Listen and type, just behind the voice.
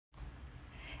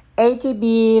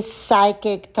ATB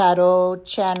Psychic Tarot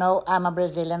channel. I'm a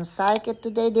Brazilian psychic.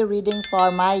 Today the reading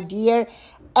for my dear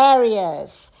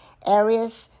Áries.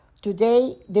 Áries,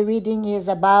 today the reading is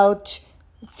about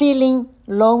feeling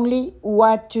lonely,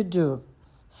 what to do.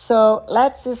 So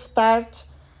let's start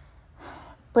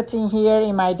putting here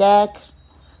in my deck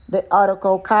the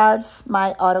oracle cards.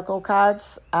 My oracle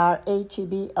cards are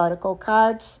ATB oracle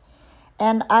cards.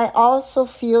 And I also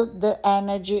feel the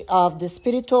energy of the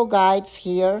spiritual guides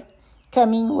here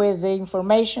coming with the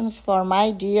informations for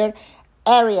my dear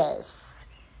Áries.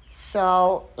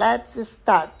 So let's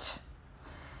start.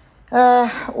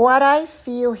 What I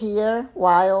feel here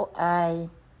while I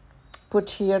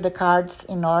put here the cards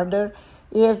in order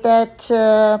is that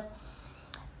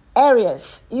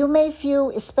Áries, you may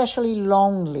feel especially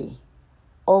lonely,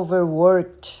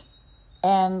 overworked,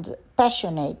 and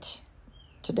passionate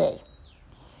today.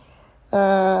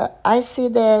 I see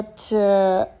that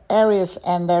Áries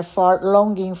and therefore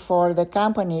longing for the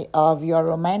company of your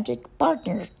romantic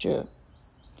partner too.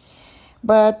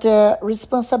 But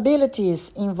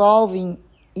responsibilities involving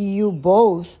you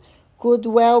both could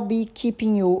well be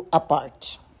keeping you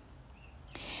apart.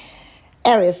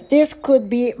 Áries, this could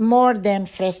be more than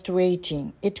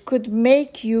frustrating. It could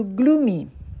make you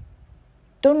gloomy.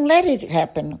 Don't let it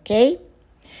happen, okay?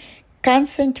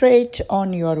 Concentrate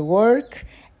on your work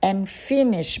and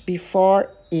finish before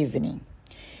evening.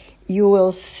 You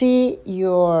will see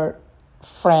your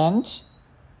friend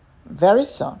very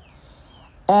soon.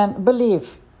 And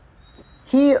believe,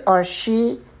 he or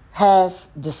she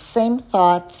has the same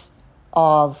thoughts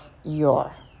of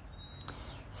yours.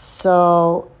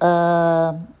 So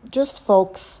just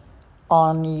focus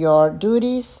on your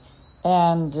duties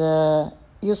and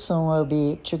you soon will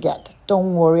be together.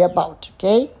 Don't worry about it,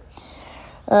 okay?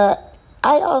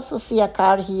 I also see a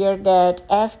card here that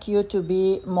asks you to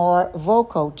be more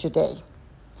vocal today.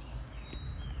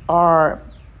 Or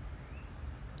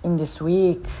in this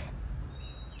week,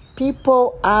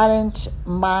 people aren't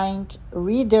mind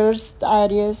readers,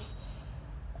 Áries,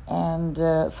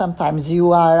 and sometimes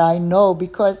you are, I know,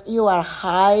 because you are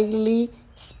highly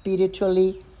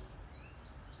spiritually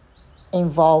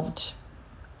involved.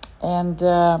 And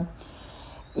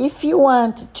if you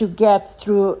want to get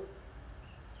through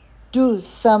to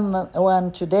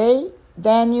someone today,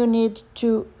 then you need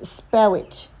to spell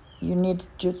it. You need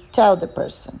to tell the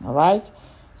person, all right?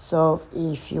 So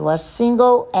if you are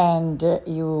single and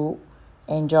you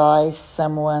enjoy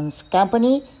someone's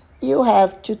company, you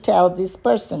have to tell this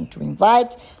person to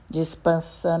invite this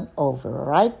person over, all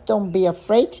right? Don't be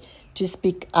afraid to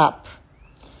speak up.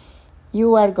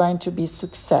 You are going to be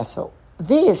successful.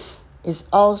 This is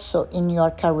also in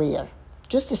your career.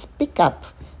 Just speak up.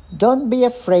 Don't be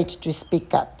afraid to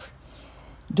speak up.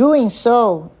 Doing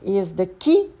so is the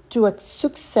key to a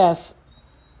success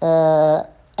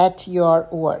at your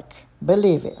work.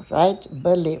 Believe it, right?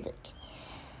 Believe it.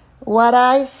 What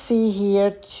I see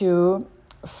here too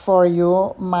for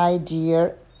you, my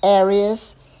dear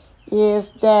Áries,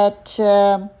 is that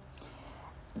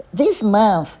this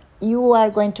month you are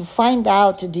going to find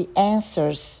out the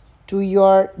answers to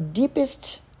your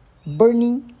deepest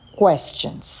burning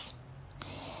questions.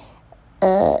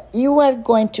 You are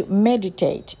going to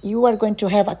meditate. You are going to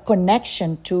have a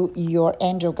connection to your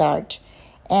angel guard.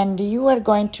 And you are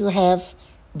going to have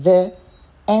the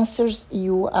answers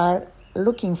you are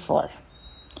looking for.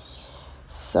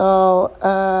 So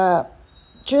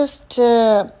just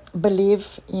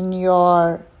believe in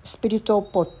your spiritual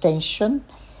potential.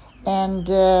 And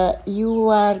you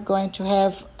are going to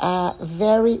have a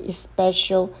very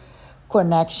special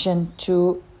connection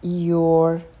to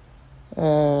your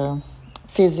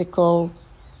physical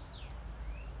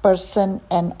person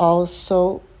and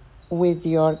also with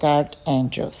your guard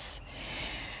angels.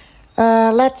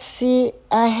 Let's see.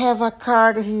 I have a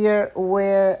card here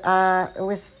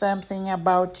with something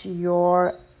about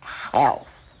your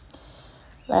health.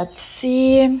 Let's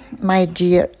see, my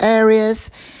dear Áries.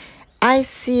 I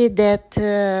see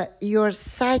that your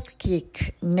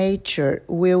psychic nature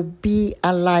will be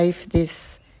alive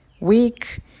this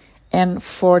week and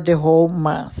for the whole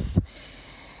month,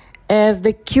 as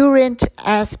the current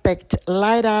aspect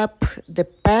light up the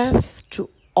path to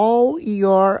all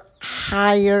your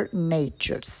higher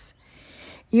natures.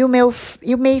 You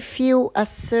may feel a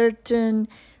certain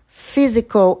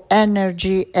physical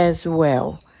energy as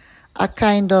well, a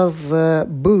kind of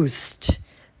boost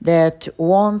that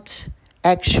won't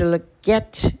actually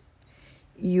get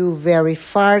you very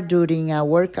far during a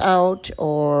workout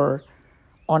or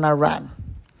on a run.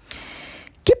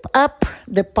 Keep up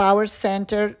the power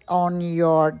center on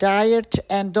your diet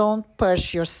and don't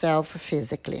push yourself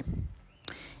physically.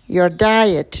 Your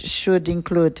diet should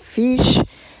include fish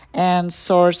and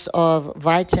source of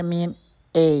vitamin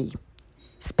A,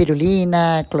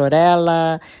 spirulina,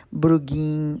 chlorella,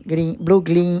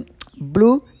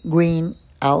 blue-green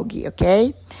algae,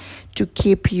 okay? To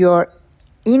keep your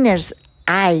inner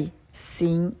eye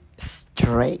seeing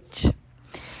straight.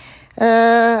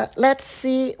 Let's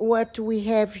see what we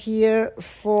have here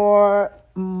for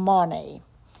money.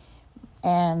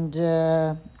 And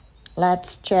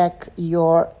let's check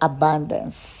your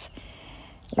abundance.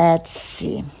 Let's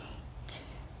see.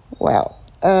 Well,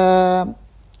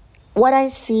 what I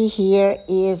see here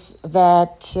is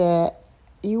that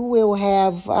you will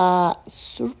have a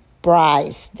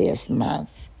surprise this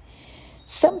month.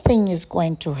 Something is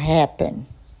going to happen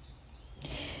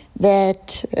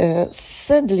that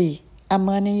suddenly a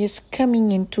money is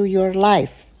coming into your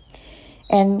life.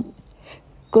 And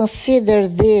consider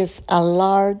this a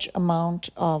large amount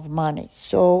of money.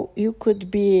 So you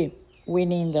could be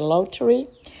winning the lottery,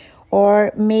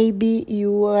 or maybe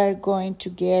you are going to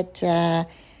get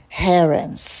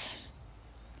herons.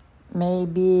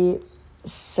 Maybe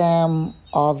some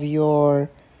of your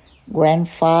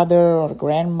grandfather or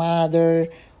grandmother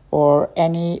or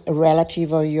any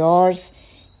relative of yours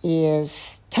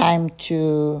is time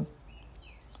to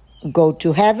go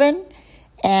to heaven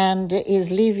and is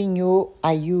leaving you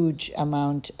a huge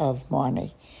amount of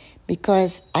money.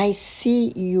 Because I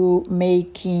see you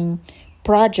making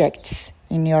projects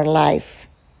in your life.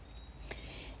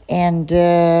 And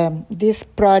these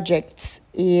projects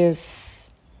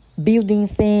is building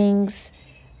things,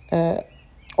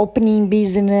 opening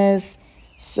business,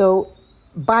 so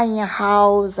buying a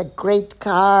house, a great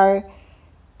car.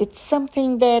 It's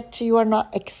something that you are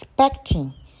not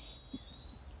expecting.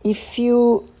 If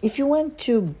you want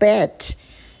to bet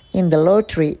in the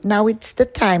lottery, now it's the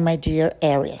time, my dear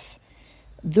Áries.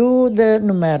 Do the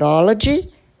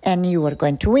numerology and you are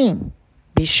going to win.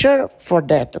 Be sure for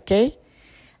that, okay?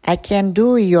 I can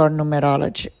do your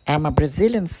numerology. I'm a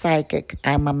Brazilian psychic.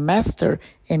 I'm a master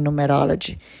in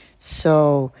numerology.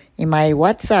 So in my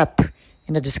WhatsApp,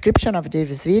 in the description of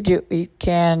this video, you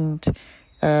can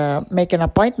make an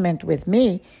appointment with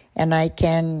me and I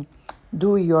can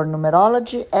do your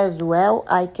numerology as well.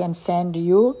 I can send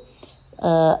you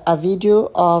a video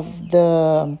of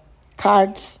the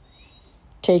cards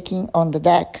taking on the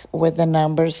deck with the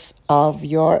numbers of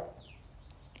your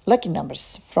lucky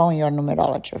numbers from your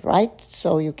numerology, right?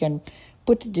 So you can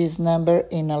put this number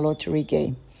in a lottery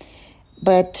game.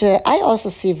 But I also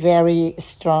see very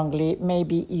strongly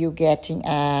maybe you getting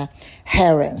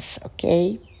herons,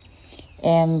 okay?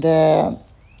 And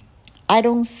I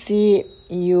don't see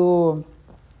you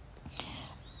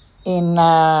in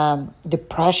a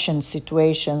depression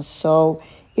situation. So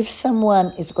if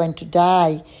someone is going to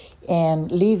die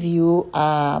and leave you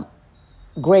a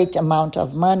great amount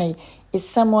of money, it's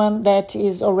someone that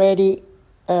is already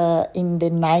in the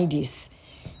 90s.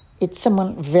 It's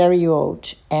someone very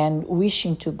old and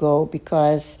wishing to go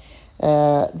because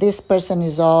this person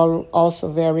is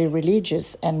also very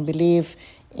religious and believe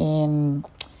in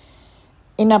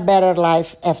a better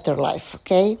life after life,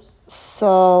 okay?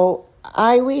 So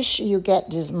I wish you get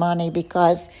this money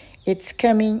because it's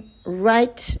coming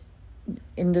right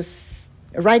in this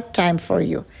right time for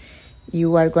you.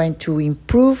 You are going to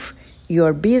improve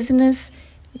your business.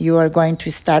 You are going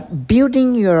to start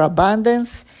building your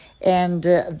abundance. And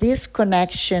this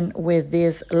connection with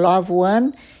this loved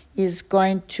one is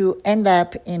going to end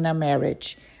up in a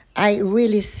marriage. I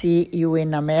really see you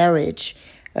in a marriage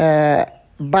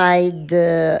by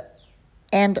the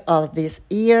end of this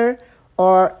year,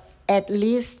 or at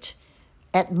least,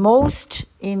 at most,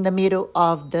 in the middle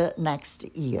of the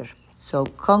next year. So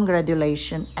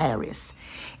congratulations, Áries.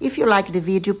 If you like the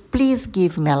video, please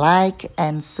give me a like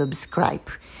and subscribe.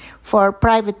 For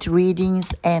private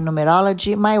readings and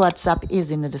numerology, my WhatsApp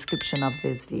is in the description of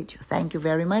this video. Thank you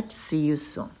very much. See you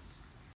soon.